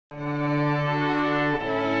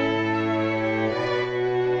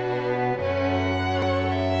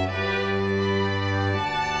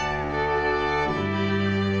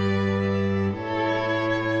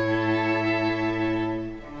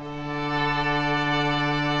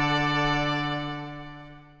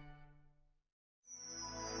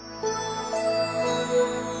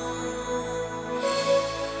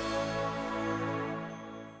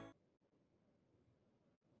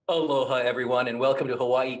Aloha, everyone, and welcome to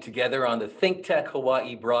Hawaii Together on the ThinkTech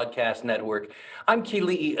Hawaii Broadcast Network. I'm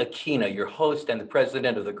Keli'i Akina, your host and the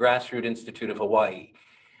president of the Grassroots Institute of Hawaii.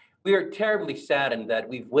 We are terribly saddened that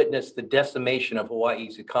we've witnessed the decimation of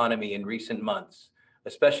Hawaii's economy in recent months,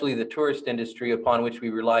 especially the tourist industry upon which we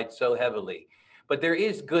relied so heavily. But there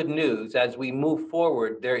is good news. As we move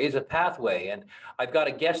forward, there is a pathway. And I've got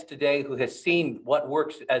a guest today who has seen what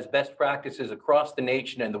works as best practices across the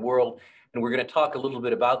nation and the world. And we're going to talk a little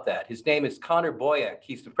bit about that. His name is Connor Boyack.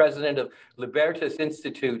 He's the president of Libertas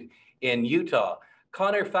Institute in Utah.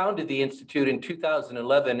 Connor founded the Institute in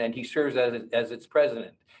 2011, and he serves as its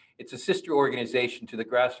president. It's a sister organization to the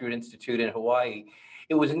Grassroots Institute in Hawaii.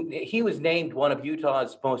 He was named one of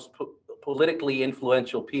Utah's most politically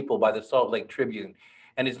influential people by the Salt Lake Tribune,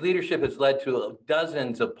 and his leadership has led to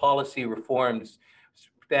dozens of policy reforms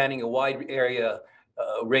spanning a wide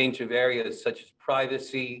range of areas such as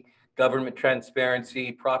privacy, government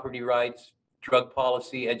transparency, property rights, drug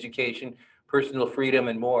policy, education, personal freedom,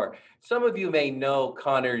 and more. Some of you may know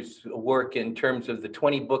Connor's work in terms of the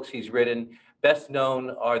 20 books he's written. Best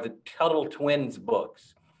known are the Tuttle Twins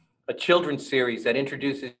books, a children's series that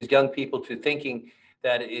introduces young people to thinking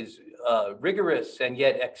that is rigorous and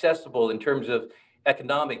yet accessible in terms of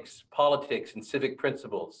economics, politics, and civic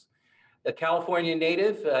principles. A California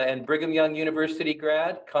native and Brigham Young University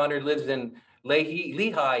grad, Connor lives in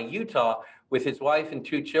Lehigh, Utah, with his wife and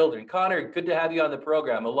two children. Connor, good to have you on the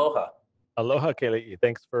program. Aloha. Aloha, Keli'i.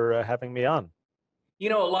 Thanks for having me on.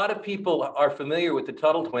 You know, a lot of people are familiar with the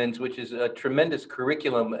Tuttle Twins, which is a tremendous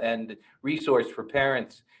curriculum and resource for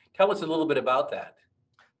parents. Tell us a little bit about that.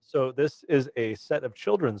 So this is a set of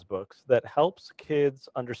children's books that helps kids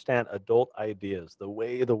understand adult ideas, the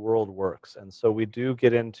way the world works. And so we do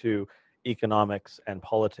get into economics and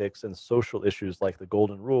politics and social issues like the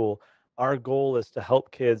Golden Rule. Our goal is to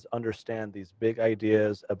help kids understand these big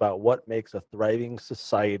ideas about what makes a thriving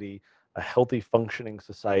society, a healthy functioning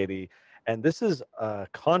society. And this is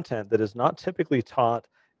content that is not typically taught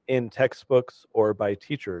in textbooks or by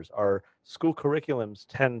teachers. Our school curriculums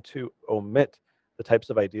tend to omit the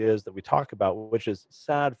types of ideas that we talk about, which is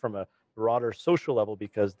sad from a broader social level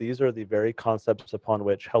because these are the very concepts upon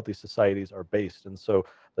which healthy societies are based. And so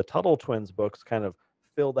the Tuttle Twins books kind of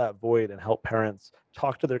fill that void and help parents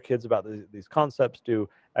talk to their kids about these concepts, do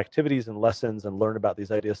activities and lessons, and learn about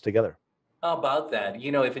these ideas together. How about that?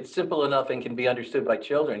 You know, if it's simple enough and can be understood by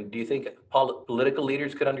children, do you think political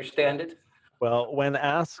leaders could understand it? Well, when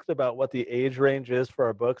asked about what the age range is for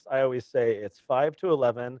our books, I always say it's 5 to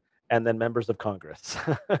 11 and then members of Congress.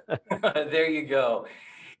 There you go.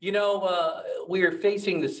 You know, we are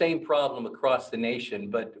facing the same problem across the nation,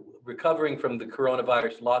 but recovering from the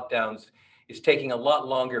coronavirus lockdowns is taking a lot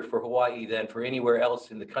longer for Hawaii than for anywhere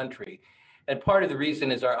else in the country. And part of the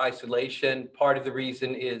reason is our isolation. Part of the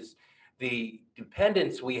reason is the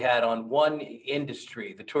dependence we had on one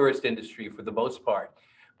industry, the tourist industry for the most part.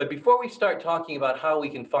 But before we start talking about how we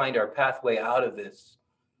can find our pathway out of this,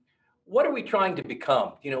 what are we trying to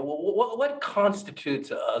become? You know, what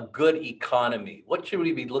constitutes a good economy? What should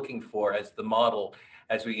we be looking for as the model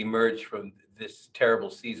as we emerge from this terrible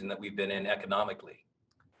season that we've been in economically?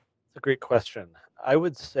 It's a great question. I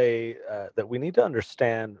would say that we need to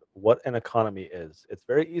understand what an economy is. It's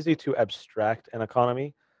very easy to abstract an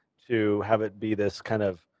economy, to have it be this kind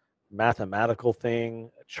of mathematical thing,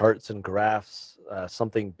 charts and graphs,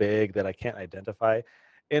 something big that I can't identify.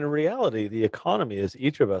 In reality, the economy is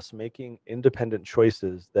each of us making independent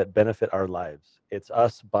choices that benefit our lives. It's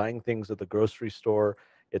us buying things at the grocery store.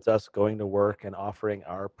 It's us going to work and offering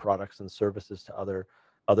our products and services to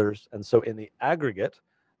others. And so in the aggregate,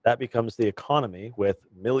 that becomes the economy with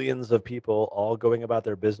millions of people all going about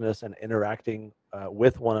their business and interacting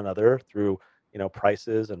with one another through,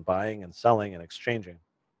 prices and buying and selling and exchanging.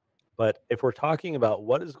 But if we're talking about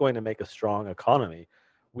what is going to make a strong economy,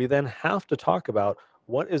 we then have to talk about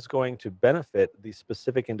what is going to benefit the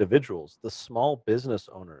specific individuals, the small business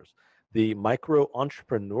owners, the micro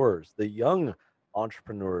entrepreneurs, the young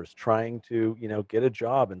entrepreneurs trying to, get a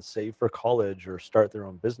job and save for college or start their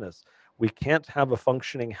own business. We can't have a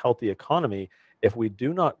functioning, healthy economy if we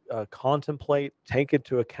do not contemplate, take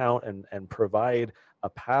into account, and provide a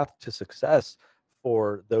path to success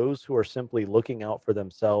for those who are simply looking out for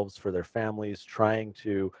themselves, for their families, trying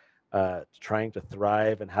to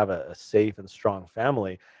thrive and have a safe and strong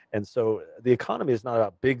family. And so the economy is not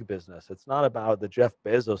about big business. It's not about the Jeff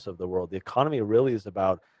Bezos of the world. The economy really is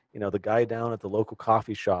about, the guy down at the local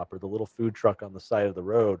coffee shop or the little food truck on the side of the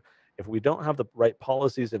road. If we don't have the right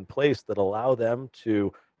policies in place that allow them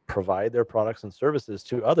to provide their products and services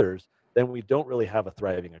to others, then we don't really have a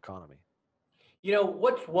thriving economy. You know,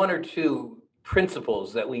 what's one or two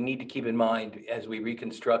principles that we need to keep in mind as we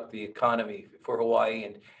reconstruct the economy for Hawaii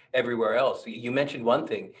and everywhere else? You mentioned one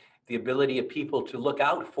thing, the ability of people to look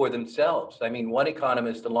out for themselves. I mean, one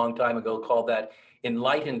economist a long time ago called that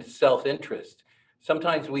enlightened self-interest.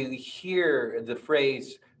 Sometimes we hear the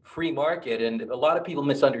phrase free market, and a lot of people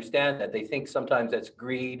misunderstand that. They think sometimes that's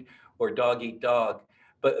greed or dog eat dog.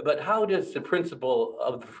 But how does the principle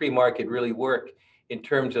of the free market really work in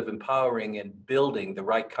terms of empowering and building the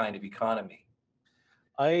right kind of economy?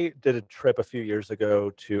 I did a trip a few years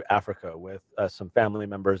ago to Africa with some family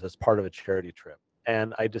members as part of a charity trip.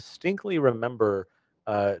 And I distinctly remember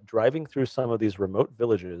driving through some of these remote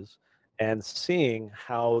villages and seeing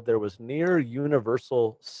how there was near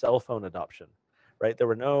universal cell phone adoption, right? There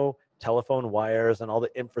were no telephone wires and all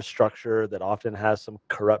the infrastructure that often has some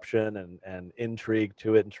corruption and intrigue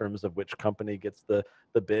to it in terms of which company gets the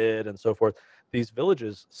bid and so forth. These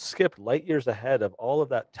villages skipped light years ahead of all of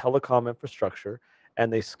that telecom infrastructure,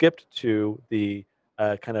 and they skipped to the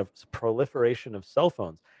kind of proliferation of cell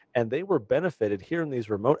phones. And they were benefited here in these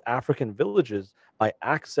remote African villages by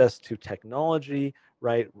access to technology,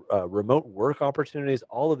 right? Remote work opportunities,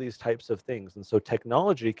 all of these types of things. And so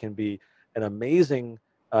technology can be an amazing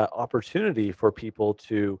opportunity for people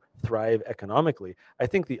to thrive economically. I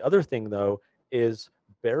think the other thing, though, is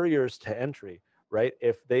barriers to entry, right?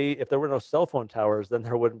 If there were no cell phone towers, then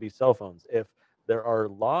there wouldn't be cell phones. If there are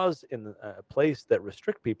laws in place that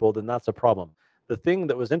restrict people, then that's a problem. The thing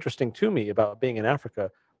that was interesting to me about being in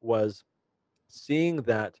Africa was seeing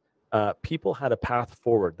that people had a path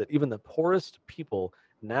forward, that even the poorest people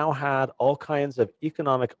now had all kinds of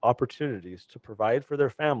economic opportunities to provide for their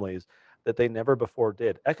families that they never before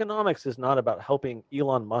did. Economics is not about helping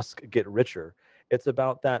Elon Musk get richer. It's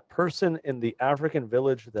about that person in the African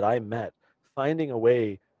village that I met finding a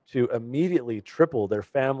way to immediately triple their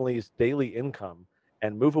family's daily income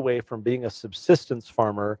and move away from being a subsistence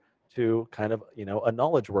farmer to kind of, a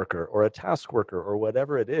knowledge worker or a task worker or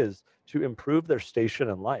whatever it is to improve their station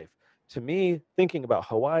in life. To me, thinking about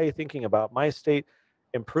Hawaii, thinking about my state,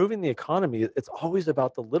 improving the economy, it's always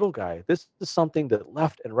about the little guy. This is something that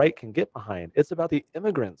left and right can get behind. It's about the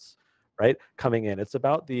immigrants, right, coming in. It's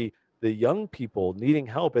about the young people needing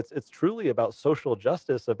help. It's truly about social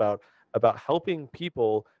justice, about helping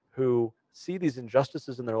people who see these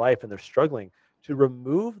injustices in their life and they're struggling to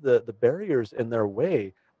remove the barriers in their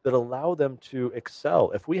way that allow them to excel.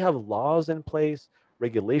 If we have laws in place,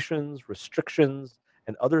 regulations, restrictions,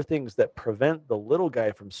 and other things that prevent the little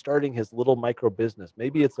guy from starting his little micro business,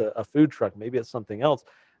 maybe it's a food truck, maybe it's something else,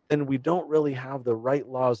 then we don't really have the right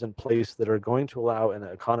laws in place that are going to allow an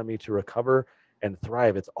economy to recover and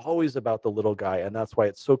thrive. It's always about the little guy. And that's why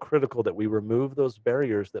it's so critical that we remove those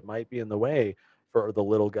barriers that might be in the way for the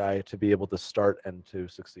little guy to be able to start and to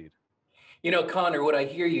succeed. You know, Connor, what I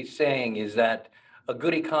hear you saying is that a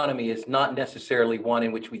good economy is not necessarily one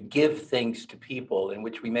in which we give things to people, in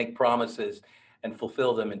which we make promises and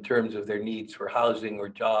fulfill them in terms of their needs for housing or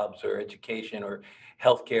jobs or education or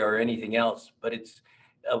healthcare or anything else, but it's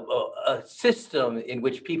a system in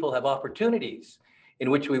which people have opportunities, in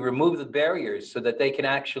which we remove the barriers so that they can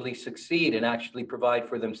actually succeed and actually provide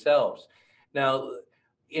for themselves. Now,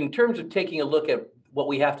 in terms of taking a look at what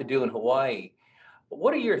we have to do in Hawaii,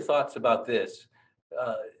 what are your thoughts about this?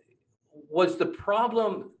 Uh, was the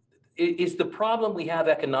problem, is the problem we have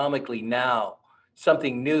economically now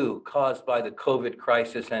something new caused by the COVID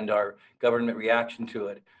crisis and our government reaction to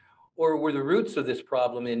it? Or were the roots of this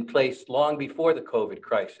problem in place long before the COVID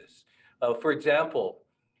crisis? For example,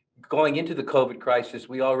 going into the COVID crisis,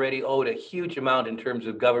 we already owed a huge amount in terms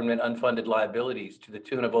of government unfunded liabilities to the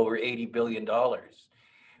tune of over $80 billion.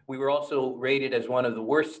 We were also rated as one of the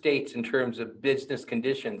worst states in terms of business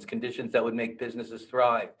conditions, conditions that would make businesses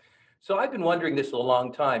thrive. So I've been wondering this a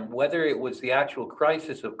long time, whether it was the actual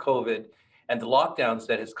crisis of COVID and the lockdowns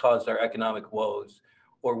that has caused our economic woes,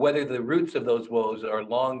 or whether the roots of those woes are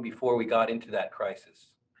long before we got into that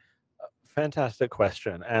crisis. Fantastic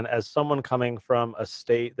question. And as someone coming from a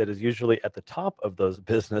state that is usually at the top of those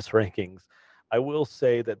business rankings, I will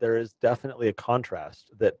say that there is definitely a contrast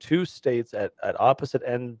that two states at opposite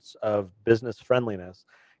ends of business friendliness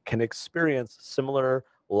can experience similar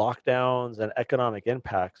lockdowns and economic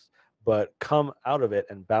impacts, but come out of it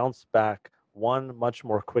and bounce back one much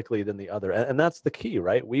more quickly than the other. And that's the key,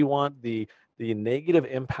 right? We want the negative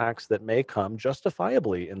impacts that may come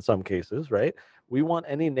justifiably in some cases, right? We want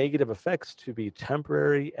any negative effects to be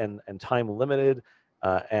temporary and time limited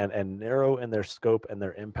and narrow in their scope and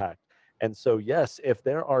their impact. And so, yes, if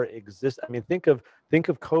there are I mean, think of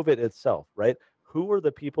COVID itself, right? Who are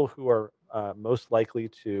the people who are most likely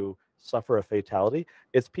to suffer a fatality?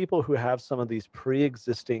 It's people who have some of these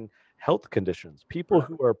pre-existing health conditions. People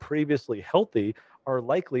who are previously healthy are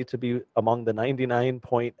likely to be among the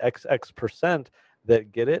 99.xx%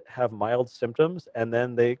 that get it, have mild symptoms, and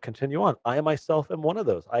then they continue on. I myself am one of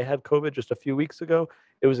those. I had COVID just a few weeks ago.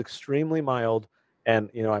 It was extremely mild, and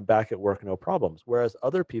I'm back at work, no problems. Whereas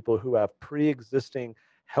other people who have pre-existing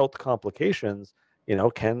health complications,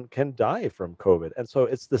 can die from COVID. And so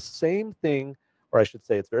it's the same thing, or I should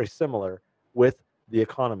say, it's very similar with the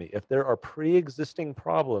economy. If there are pre-existing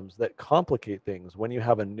problems that complicate things, when you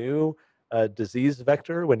have a new disease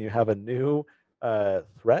vector, when you have a new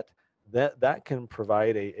threat, that can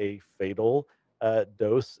provide a fatal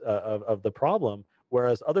dose of the problem.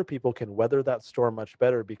 Whereas other people can weather that storm much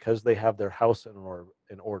better because they have their house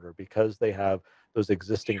in order, because they have those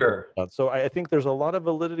existing things Sure, done. So I think there's a lot of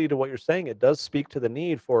validity to what you're saying. It does speak to the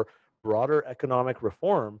need for broader economic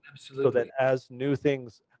reform so that absolutely. as new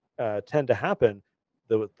things tend to happen,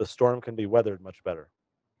 the storm can be weathered much better.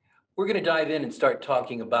 We're going to dive in and start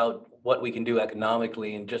talking about what we can do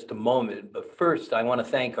economically in just a moment. But first, I want to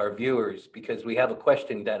thank our viewers because we have a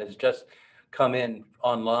question that has just come in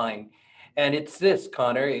online. And it's this,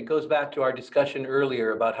 Connor. It goes back to our discussion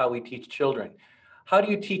earlier about how we teach children. How do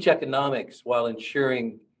you teach economics while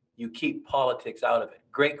ensuring you keep politics out of it?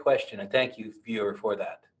 Great question. And thank you, viewer, for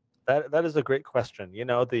that. That is a great question.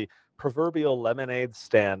 The proverbial lemonade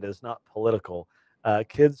stand is not political.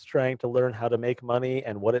 Kids trying to learn how to make money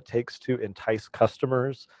and what it takes to entice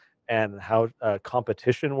customers and how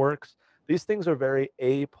competition works. These things are very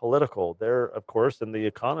apolitical. There, of course, in the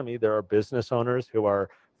economy, there are business owners who are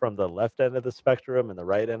from the left end of the spectrum and the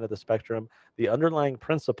right end of the spectrum. The underlying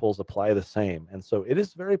principles apply the same. And so it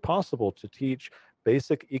is very possible to teach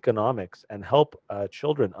basic economics and help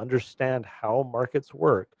children understand how markets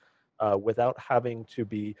work without having to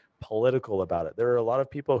be political about it. There are a lot of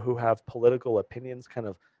people who have political opinions kind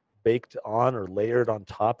of baked on or layered on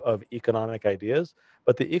top of economic ideas,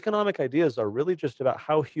 but the economic ideas are really just about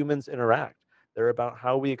how humans interact. They're about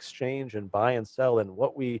how we exchange and buy and sell and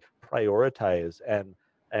what we prioritize and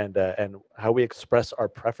how we express our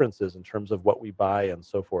preferences in terms of what we buy and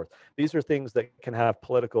so forth. These are things that can have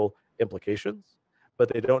political implications,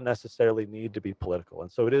 but they don't necessarily need to be political.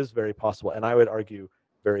 And so it is very possible, and I would argue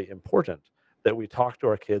very important, that we talk to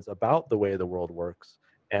our kids about the way the world works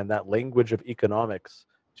and that language of economics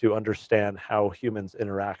to understand how humans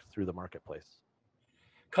interact through the marketplace.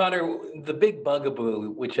 Connor, the big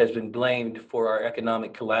bugaboo which has been blamed for our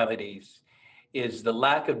economic calamities is the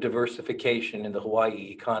lack of diversification in the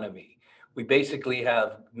Hawaii economy. We basically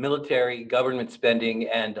have military government spending,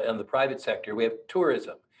 and on the private sector, we have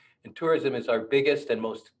tourism. And tourism is our biggest and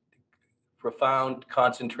most profound,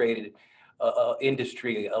 concentrated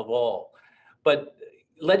industry of all. But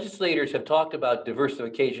legislators have talked about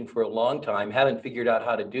diversification for a long time, haven't figured out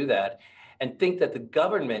how to do that, and think that the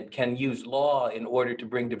government can use law in order to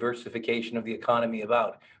bring diversification of the economy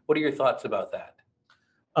about. What are your thoughts about that?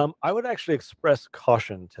 I would actually express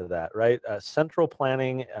caution to that, right? Central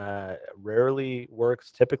planning rarely works.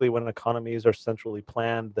 Typically, when economies are centrally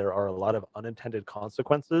planned, there are a lot of unintended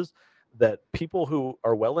consequences that people who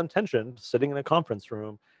are well intentioned sitting in a conference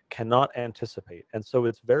room cannot anticipate. And so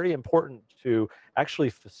it's very important to actually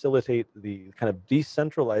facilitate the kind of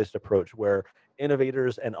decentralized approach where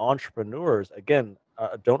innovators and entrepreneurs, again,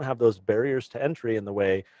 don't have those barriers to entry in the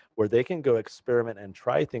way, where they can go experiment and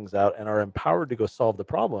try things out and are empowered to go solve the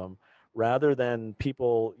problem, rather than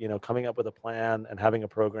people coming up with a plan and having a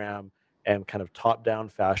program and kind of top down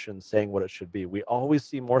fashion saying what it should be. We always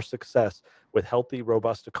see more success with healthy,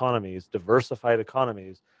 robust economies, diversified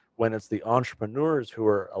economies, when it's the entrepreneurs who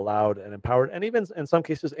are allowed and empowered and even in some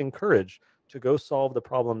cases encouraged to go solve the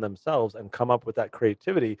problem themselves and come up with that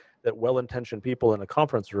creativity that well-intentioned people in a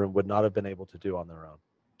conference room would not have been able to do on their own.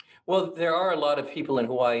 Well, there are a lot of people in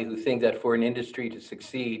Hawaii who think that for an industry to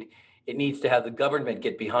succeed, it needs to have the government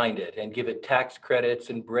get behind it and give it tax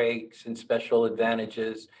credits and breaks and special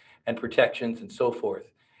advantages and protections and so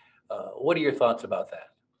forth. What are your thoughts about that?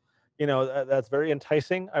 That's very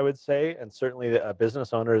enticing, I would say, and certainly a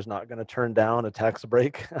business owner is not going to turn down a tax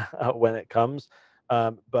break when it comes.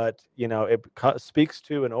 But it speaks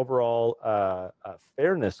to an overall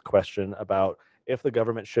fairness question about if the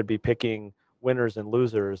government should be picking winners and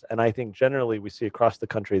losers. And I think generally we see across the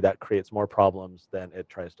country that creates more problems than it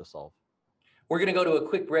tries to solve. We're going to go to a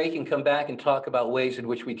quick break and come back and talk about ways in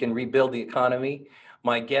which we can rebuild the economy.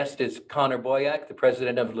 My guest is Connor Boyack, the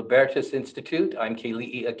president of Libertas Institute. I'm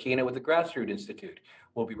Keli'i Akina with the Grassroots Institute.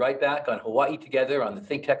 We'll be right back on Hawaii Together on the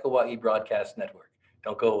ThinkTech Hawaii broadcast network.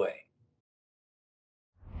 Don't go away.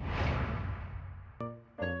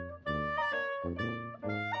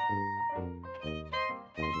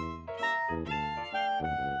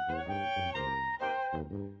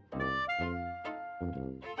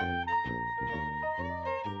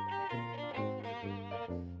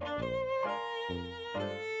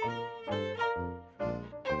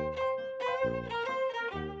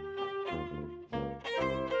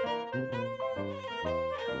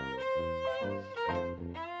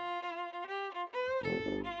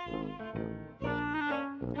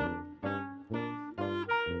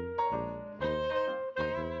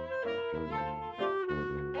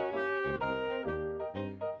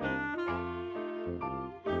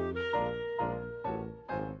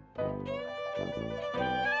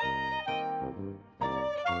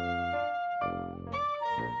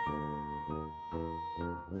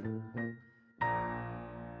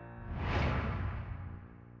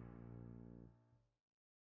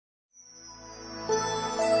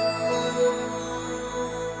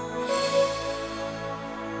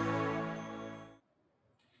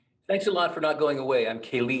 Thanks a lot for not going away. I'm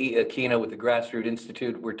Keli'i Akina with the Grassroots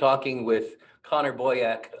Institute. We're talking with Connor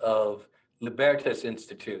Boyack of Libertas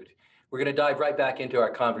Institute. We're going to dive right back into our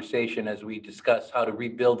conversation as we discuss how to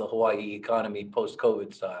rebuild the Hawaii economy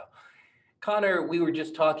post-COVID style. Connor, we were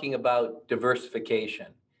just talking about diversification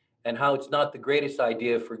and how it's not the greatest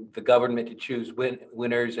idea for the government to choose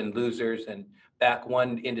winners and losers and back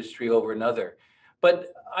one industry over another.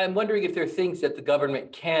 But I'm wondering if there are things that the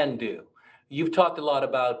government can do. You've talked a lot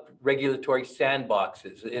about regulatory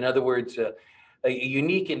sandboxes. In other words, a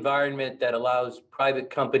unique environment that allows private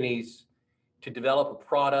companies to develop a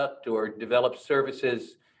product or develop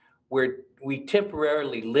services where we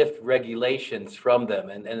temporarily lift regulations from them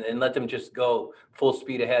and let them just go full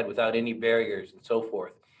speed ahead without any barriers and so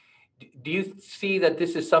forth. Do you see that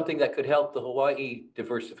this is something that could help the Hawaii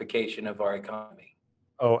diversification of our economy?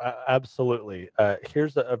 Oh, absolutely.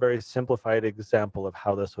 Here's a very simplified example of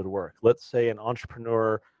how this would work. Let's say an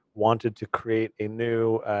entrepreneur wanted to create a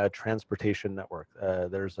new transportation network.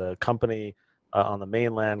 There's a company on the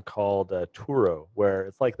mainland called Turo, where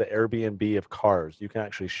it's like the Airbnb of cars. You can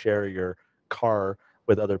actually share your car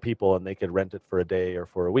with other people and they could rent it for a day or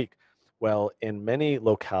for a week. Well, in many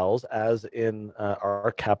locales, as in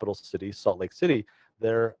our capital city, Salt Lake City,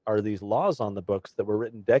 there are these laws on the books that were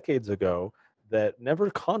written decades ago that never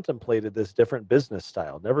contemplated this different business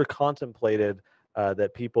style, never contemplated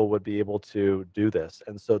that people would be able to do this.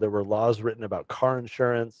 And so there were laws written about car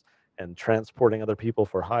insurance and transporting other people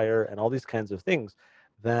for hire and all these kinds of things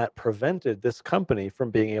that prevented this company from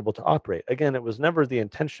being able to operate. Again, it was never the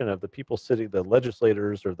intention of the people sitting, the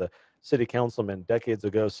legislators or the city councilmen decades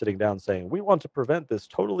ago sitting down saying, we want to prevent this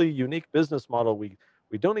totally unique business model we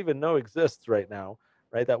don't even know exists right now,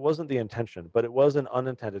 right? That wasn't the intention, but it was an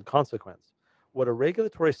unintended consequence. What a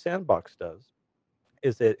regulatory sandbox does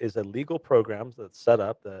is it is a legal program that's set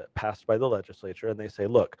up, that passed by the legislature, and they say,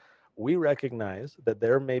 look, we recognize that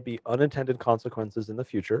there may be unintended consequences in the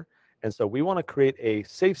future, and so we want to create a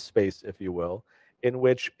safe space, if you will, in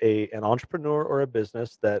which an entrepreneur or a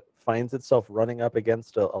business that finds itself running up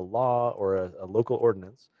against a law or a local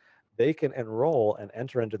ordinance, they can enroll and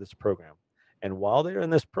enter into this program. And while they're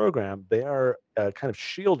in this program, they are kind of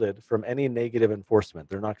shielded from any negative enforcement.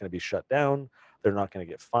 They're not going to be shut down. They're not going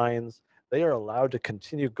to get fines. They are allowed to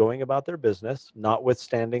continue going about their business,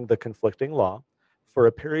 notwithstanding the conflicting law, for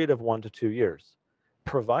a period of 1 to 2 years,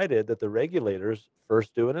 provided that the regulators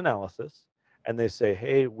first do an analysis and they say,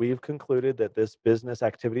 hey, we've concluded that this business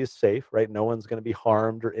activity is safe, right? No one's going to be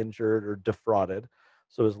harmed or injured or defrauded.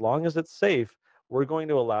 So as long as it's safe, we're going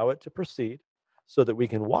to allow it to proceed so that we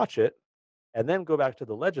can watch it and then go back to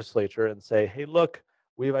the legislature and say, hey, look,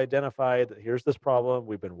 we've identified that here's this problem.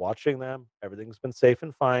 We've been watching them. Everything's been safe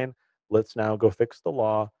and fine. Let's now go fix the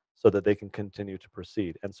law so that they can continue to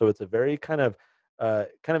proceed. And so it's a very kind of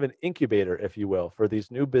an incubator, if you will, for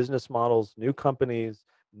these new business models, new companies,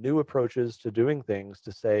 new approaches to doing things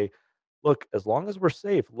to say, look, as long as we're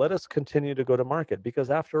safe, let us continue to go to market.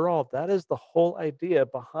 Because after all, that is the whole idea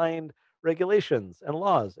behind regulations and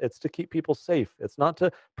laws. It's to keep people safe. It's not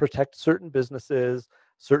to protect certain businesses,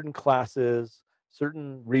 certain classes,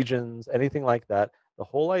 certain regions, anything like that. The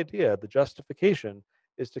whole idea, the justification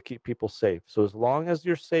is to keep people safe. So as long as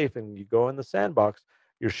you're safe and you go in the sandbox,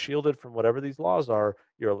 you're shielded from whatever these laws are.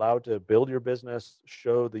 You're allowed to build your business,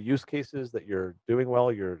 show the use cases that you're doing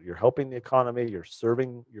well, you're helping the economy, you're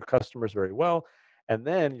serving your customers very well, and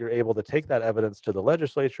then you're able to take that evidence to the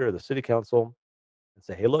legislature or the city council and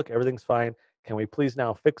say, hey, look, everything's fine. Can we please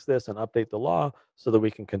now fix this and update the law so that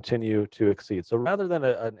we can continue to exceed? So rather than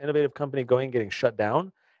an innovative company going and getting shut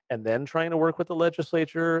down and then trying to work with the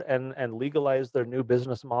legislature and legalize their new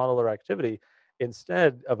business model or activity,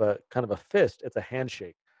 instead of a kind of a fist, it's a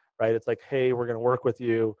handshake, right? It's like, hey, we're going to work with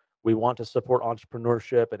you. We want to support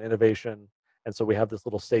entrepreneurship and innovation. And so we have this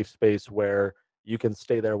little safe space where you can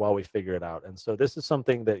stay there while we figure it out. And so this is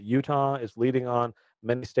something that Utah is leading on.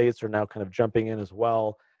 Many states are now kind of jumping in as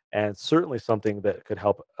well, and certainly something that could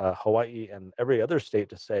help Hawaii and every other state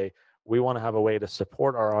to say, we want to have a way to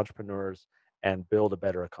support our entrepreneurs and build a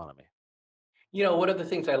better economy. One of the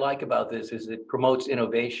things I like about this is it promotes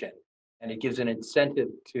innovation and it gives an incentive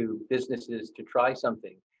to businesses to try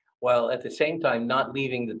something, while at the same time not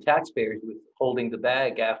leaving the taxpayers with holding the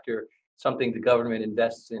bag after something the government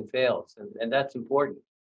invests in fails. And that's important.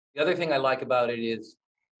 The other thing I like about it is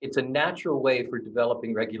it's a natural way for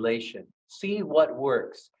developing regulation. See what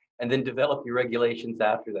works and then develop your regulations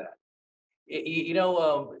after that. Y- y- You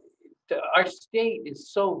know, our state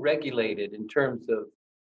is so regulated in terms of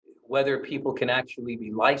whether people can actually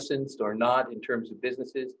be licensed or not in terms of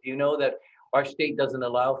businesses. Do you know that our state doesn't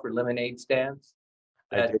allow for lemonade stands?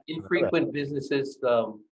 I That did know that. infrequent businesses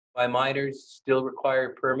by minors still require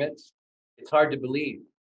permits? It's hard to believe.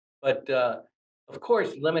 But of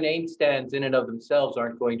course, lemonade stands in and of themselves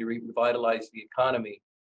aren't going to revitalize the economy.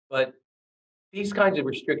 But these kinds of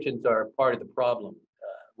restrictions are part of the problem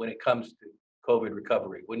when it comes to COVID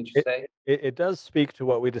recovery, wouldn't you It say? it does speak to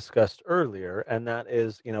what we discussed earlier, and that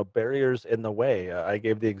is, barriers in the way. I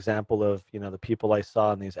gave the example of, the people I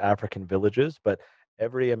saw in these African villages, but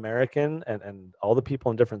every American and all the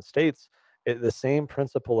people in different states, the same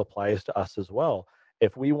principle applies to us as well.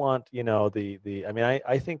 If we want, I mean,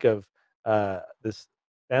 I think of this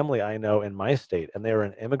family I know in my state, and they were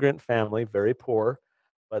an immigrant family, very poor,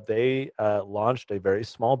 but they launched a very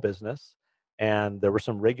small business and there were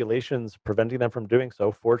some regulations preventing them from doing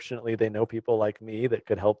so. Fortunately, they know people like me that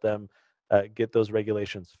could help them get those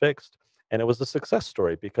regulations fixed. And it was a success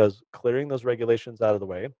story because clearing those regulations out of the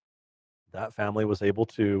way, that family was able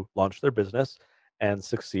to launch their business and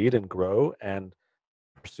succeed and grow and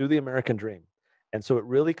pursue the American dream. And so it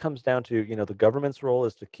really comes down to, the government's role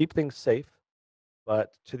is to keep things safe,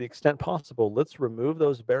 but to the extent possible, let's remove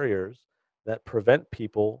those barriers that prevent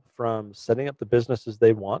people from setting up the businesses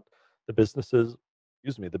they want, the businesses,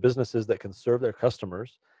 the businesses that can serve their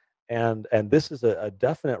customers. And this is a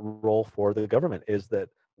definite role for the government is that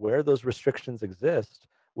where those restrictions exist,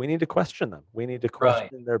 we need to question them. We need to Right.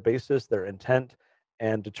 question their basis, their intent,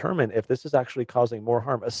 and determine if this is actually causing more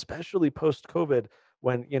harm, especially post COVID,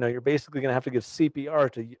 when you're basically going to have to give CPR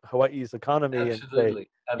to Hawaii's economy and say, Absolutely.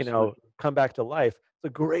 Absolutely. come back to life. It's a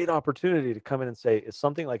great opportunity to come in and say, is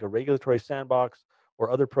something like a regulatory sandbox or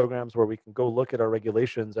other programs where we can go look at our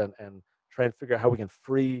regulations and try and figure out how we can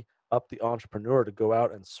free up the entrepreneur to go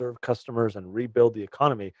out and serve customers and rebuild the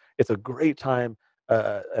economy. It's a great time,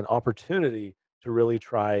 an opportunity to really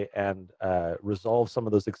try and resolve some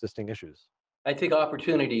of those existing issues. I think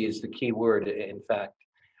opportunity is the key word, in fact.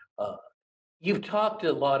 Uh, you've talked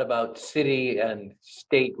a lot about city and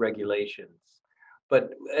state regulations,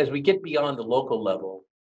 but as we get beyond the local level,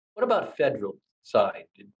 what about federal side?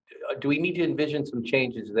 Do we need to envision some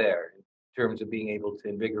changes there in terms of being able to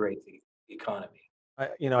invigorate the economy?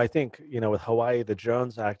 I think, with Hawaii, the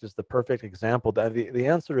Jones Act is the perfect example. That the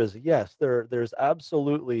answer is yes. There's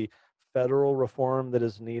absolutely federal reform that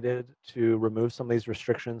is needed to remove some of these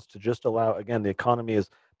restrictions to just allow, again, the economy is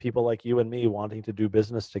people like you and me wanting to do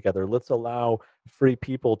business together. Let's allow free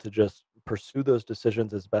people to just pursue those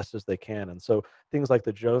decisions as best as they can. And so things like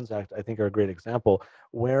the Jones Act, I think, are a great example.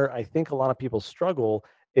 Where I think a lot of people struggle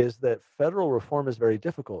is that federal reform is very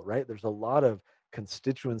difficult, right? There's a lot of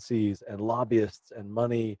constituencies and lobbyists and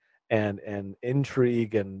money and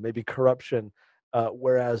intrigue and maybe corruption.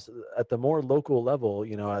 Whereas at the more local level,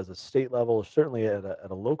 as a state level, certainly at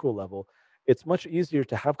a local level, it's much easier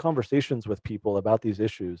to have conversations with people about these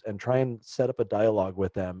issues and try and set up a dialogue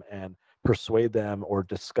with them and persuade them or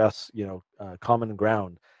discuss, common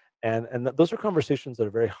ground. And those are conversations that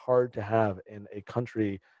are very hard to have in a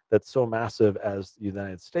country that's so massive as the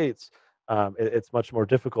United States. It's much more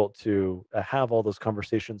difficult to have all those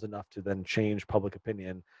conversations enough to then change public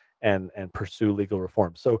opinion and pursue legal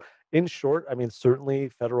reform. So, in short, I mean, certainly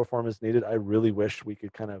federal reform is needed. I really wish we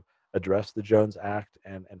could kind of address the Jones Act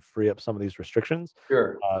and free up some of these restrictions.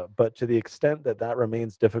 Sure. But to the extent that that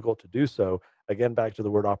remains difficult to do so, again, back to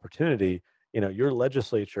the word opportunity, your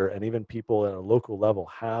legislature and even people at a local level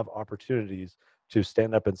have opportunities to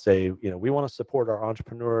stand up and say, we want to support our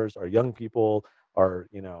entrepreneurs, our young people, our,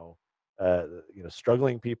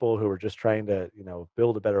 struggling people who are just trying to,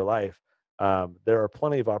 build a better life. There are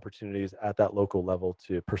plenty of opportunities at that local level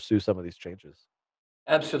to pursue some of these changes.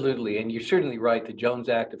 Absolutely. And you're certainly right. The Jones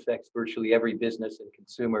Act affects virtually every business and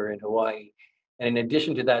consumer in Hawaii. And in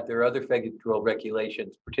addition to that, there are other federal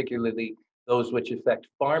regulations, particularly those which affect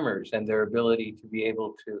farmers and their ability to be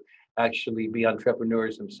able to actually be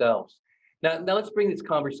entrepreneurs themselves. Now let's bring this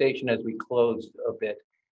conversation as we close a bit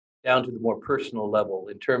down to the more personal level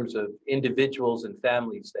in terms of individuals and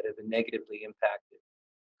families that have been negatively impacted.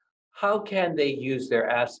 How can they use their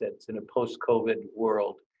assets in a post-COVID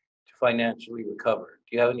world to financially recover?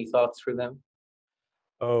 Do you have any thoughts for them?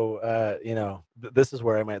 Oh, this is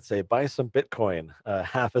where I might say buy some Bitcoin,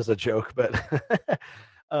 half as a joke, but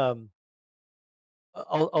um,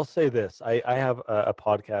 I'll say this. I have a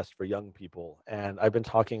podcast for young people, and I've been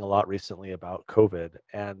talking a lot recently about COVID.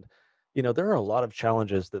 And, there are a lot of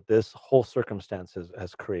challenges that this whole circumstance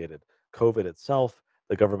has created. COVID itself,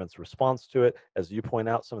 the government's response to it, as you point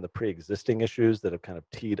out, some of the pre-existing issues that have kind of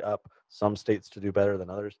teed up some states to do better than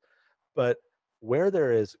others. But where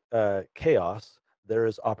there is chaos, there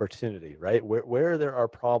is opportunity, right? Where there are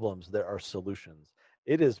problems, there are solutions.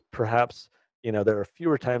 It is perhaps, there are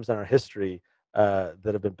fewer times in our history that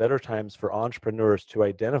have been better times for entrepreneurs to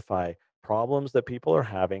identify problems that people are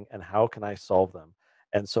having and how can I solve them.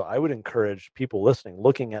 And so I would encourage people listening,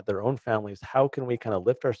 looking at their own families, how can we kind of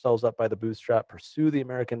lift ourselves up by the bootstrap, pursue the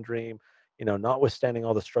American dream, notwithstanding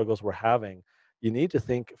all the struggles we're having. You need to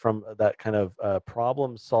think from that kind of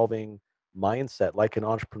problem solving mindset like an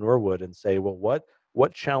entrepreneur would and say, well,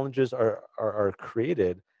 what challenges are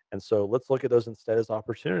created, and so let's look at those instead as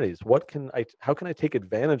opportunities. How can I take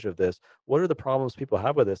advantage of this? What are the problems people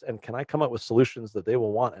have with this? And can I come up with solutions that they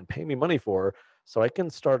will want and pay me money for so I can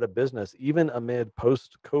start a business even amid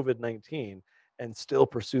post COVID-19 and still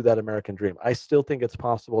pursue that American dream? I still think it's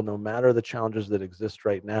possible no matter the challenges that exist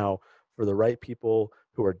right now for the right people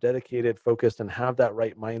who are dedicated, focused, and have that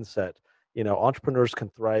right mindset. Entrepreneurs can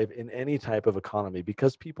thrive in any type of economy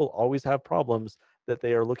because people always have problems that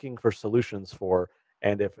they are looking for solutions for.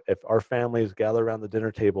 And if our families gather around the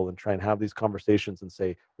dinner table and try and have these conversations and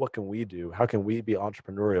say, what can we do? How can we be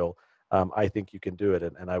entrepreneurial? I think you can do it,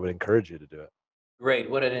 and I would encourage you to do it. Great.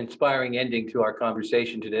 What an inspiring ending to our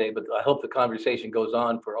conversation today, but I hope the conversation goes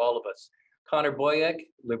on for all of us. Connor Boyack,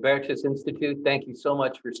 Libertas Institute, thank you so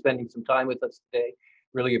much for spending some time with us today.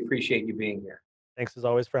 Really appreciate you being here. Thanks as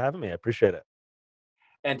always for having me. I appreciate it.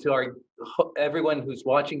 And to our everyone who's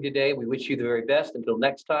watching today, we wish you the very best. Until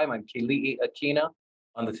next time, I'm Keli'i Akina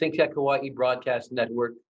on the ThinkTech Hawaii Broadcast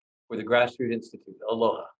Network for the Grassroots Institute.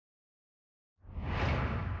 Aloha.